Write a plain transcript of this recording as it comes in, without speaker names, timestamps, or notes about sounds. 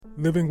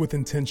Living with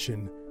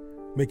intention,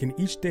 making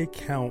each day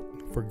count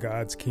for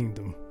God's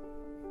kingdom.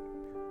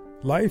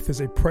 Life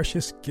is a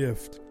precious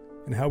gift,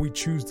 and how we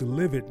choose to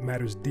live it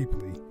matters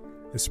deeply,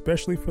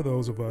 especially for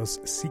those of us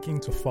seeking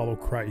to follow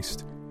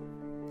Christ.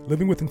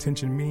 Living with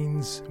intention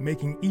means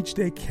making each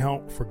day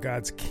count for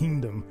God's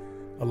kingdom,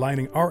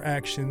 aligning our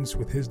actions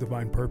with His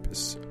divine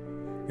purpose.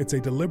 It's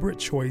a deliberate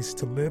choice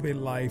to live a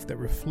life that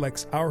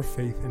reflects our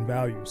faith and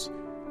values.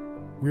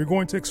 We're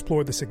going to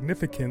explore the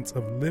significance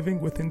of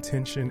living with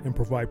intention and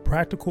provide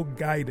practical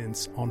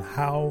guidance on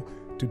how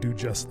to do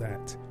just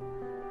that.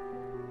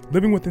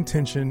 Living with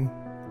intention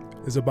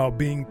is about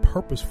being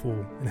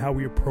purposeful in how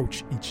we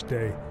approach each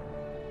day.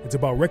 It's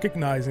about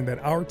recognizing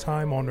that our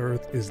time on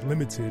earth is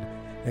limited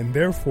and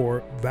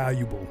therefore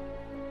valuable.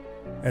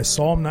 As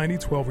Psalm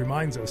 90:12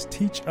 reminds us,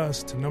 teach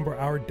us to number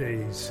our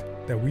days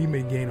that we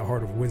may gain a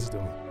heart of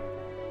wisdom.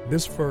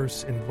 This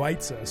verse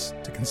invites us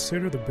to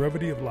consider the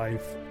brevity of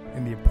life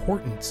and the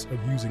importance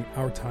of using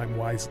our time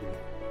wisely.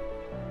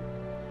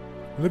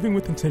 Living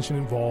with intention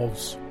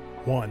involves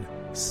 1.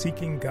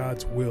 Seeking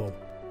God's will.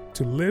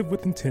 To live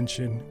with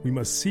intention, we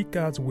must seek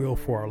God's will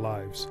for our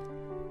lives.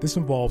 This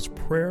involves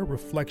prayer,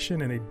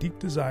 reflection, and a deep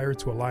desire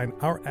to align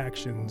our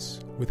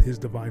actions with His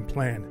divine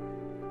plan.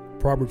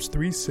 Proverbs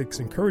 3:6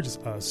 encourages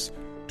us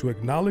to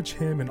acknowledge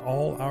Him in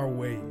all our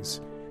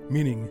ways,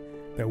 meaning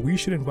that we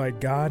should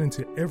invite God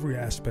into every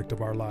aspect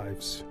of our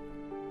lives.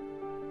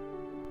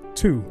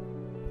 2.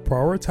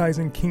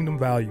 Prioritizing kingdom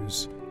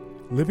values.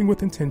 Living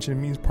with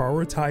intention means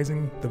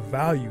prioritizing the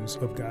values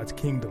of God's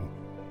kingdom.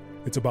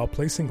 It's about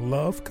placing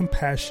love,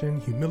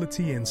 compassion,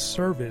 humility, and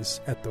service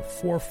at the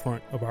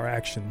forefront of our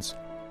actions.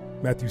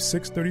 Matthew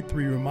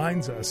 6:33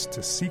 reminds us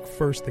to seek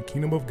first the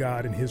kingdom of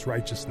God and His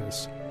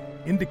righteousness,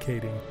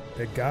 indicating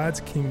that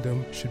God's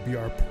kingdom should be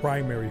our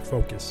primary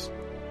focus.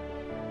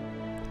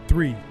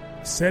 3.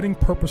 Setting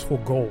purposeful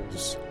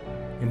goals.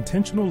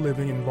 Intentional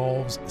living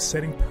involves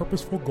setting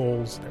purposeful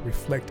goals that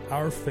reflect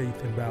our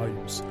faith and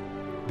values.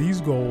 These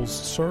goals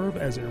serve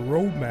as a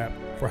roadmap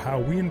for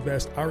how we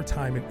invest our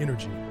time and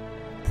energy.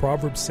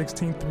 Proverbs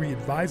 16:3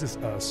 advises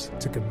us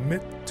to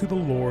commit to the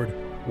Lord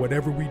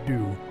whatever we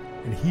do,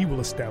 and He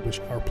will establish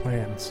our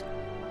plans.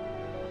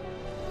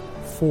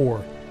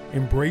 4.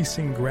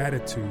 Embracing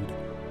gratitude.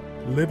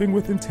 Living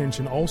with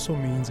intention also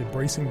means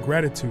embracing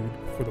gratitude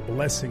for the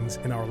blessings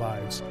in our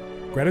lives.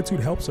 Gratitude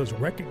helps us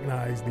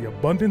recognize the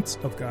abundance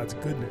of God's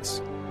goodness.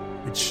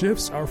 It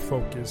shifts our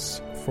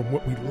focus from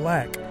what we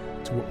lack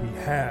to what we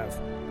have,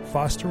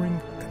 fostering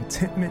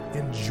contentment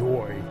and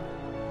joy.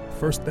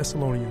 1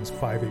 Thessalonians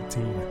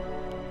 5:18.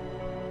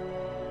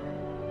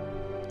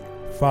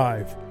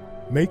 5.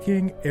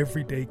 Making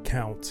every day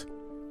count.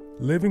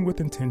 Living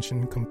with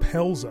intention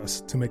compels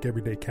us to make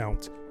every day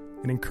count.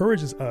 It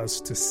encourages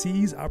us to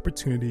seize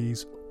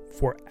opportunities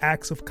for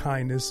acts of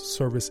kindness,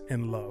 service,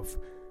 and love.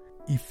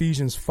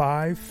 Ephesians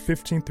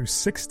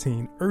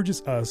 5:15-16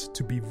 urges us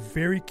to be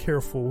very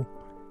careful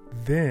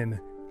then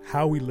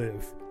how we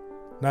live,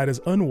 not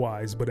as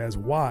unwise, but as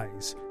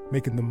wise,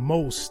 making the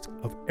most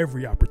of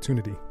every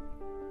opportunity.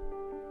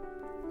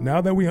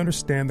 Now that we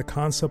understand the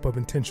concept of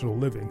intentional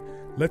living,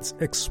 let's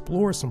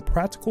explore some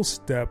practical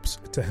steps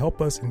to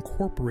help us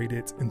incorporate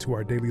it into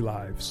our daily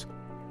lives.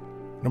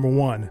 Number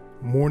 1,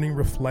 morning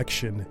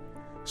reflection.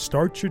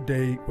 Start your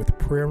day with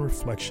prayer and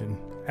reflection.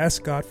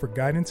 Ask God for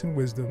guidance and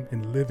wisdom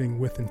in living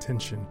with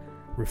intention.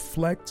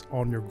 Reflect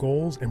on your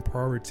goals and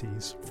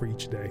priorities for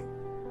each day.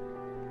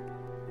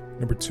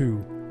 Number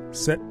 2,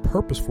 set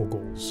purposeful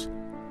goals.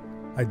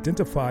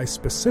 Identify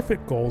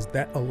specific goals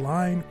that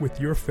align with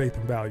your faith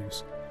and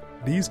values.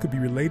 These could be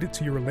related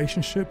to your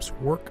relationships,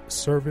 work,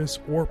 service,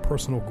 or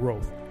personal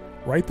growth.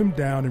 Write them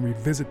down and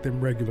revisit them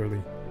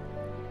regularly.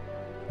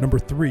 Number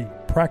 3,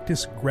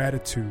 practice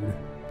gratitude.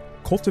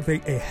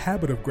 Cultivate a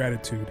habit of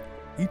gratitude.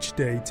 Each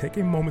day, take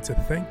a moment to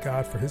thank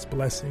God for His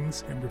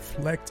blessings and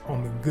reflect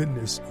on the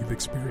goodness you've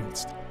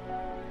experienced.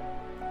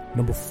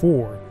 Number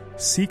 4,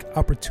 seek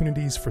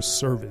opportunities for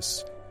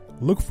service.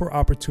 Look for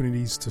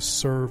opportunities to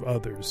serve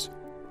others.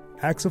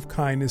 Acts of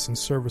kindness and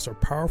service are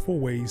powerful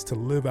ways to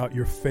live out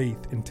your faith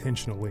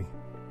intentionally.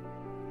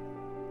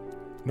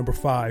 Number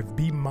 5,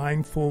 be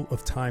mindful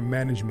of time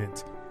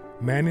management.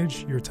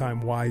 Manage your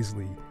time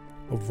wisely.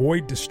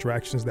 Avoid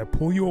distractions that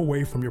pull you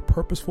away from your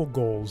purposeful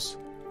goals.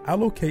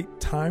 Allocate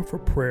time for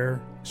prayer,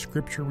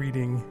 scripture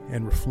reading,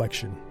 and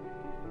reflection.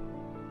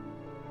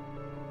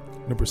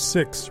 Number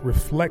 6,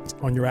 reflect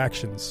on your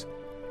actions.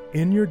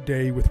 End your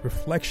day with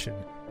reflection.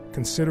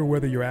 Consider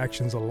whether your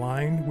actions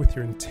align with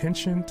your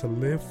intention to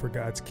live for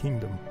God's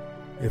kingdom.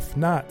 If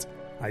not,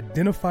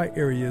 identify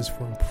areas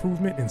for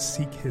improvement and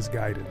seek His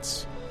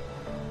guidance.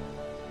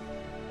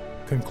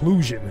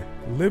 Conclusion: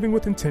 living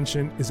with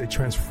intention is a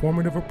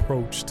transformative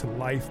approach to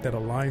life that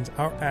aligns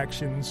our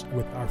actions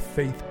with our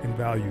faith and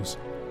values.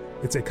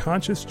 It's a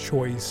conscious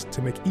choice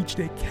to make each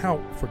day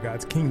count for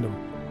God's kingdom,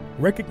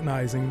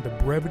 recognizing the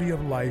brevity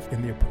of life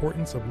and the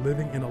importance of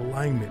living in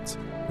alignment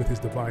with His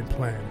divine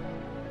plan.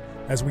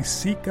 As we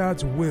seek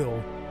God's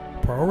will,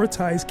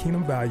 prioritize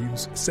kingdom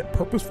values, set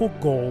purposeful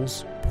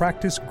goals,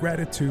 practice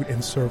gratitude,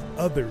 and serve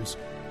others,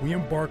 we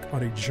embark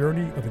on a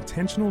journey of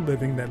intentional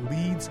living that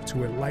leads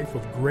to a life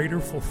of greater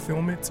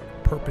fulfillment,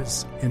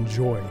 purpose, and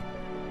joy.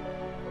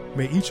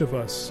 May each of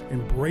us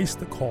embrace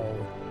the call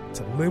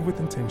to live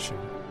with intention,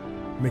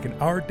 making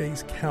our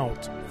days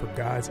count for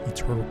God's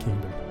eternal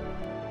kingdom.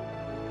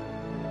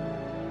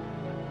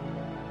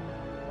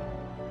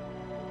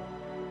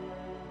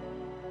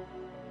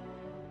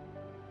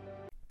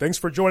 Thanks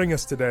for joining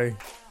us today.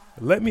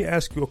 Let me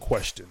ask you a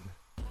question.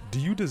 Do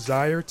you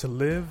desire to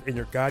live in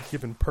your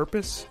God-given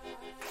purpose?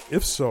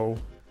 If so,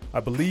 I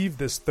believe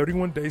this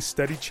 31-day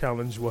study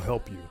challenge will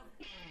help you.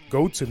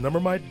 Go to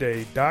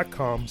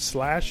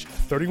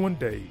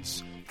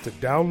numbermyday.com/31days to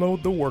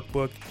download the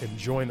workbook and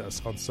join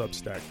us on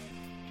Substack.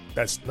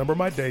 That's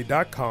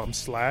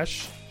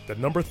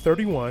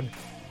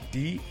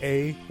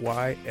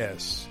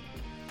numbermyday.com/31days.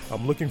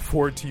 I'm looking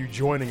forward to you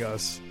joining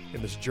us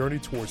in this journey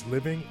towards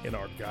living in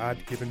our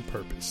God-given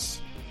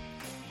purpose.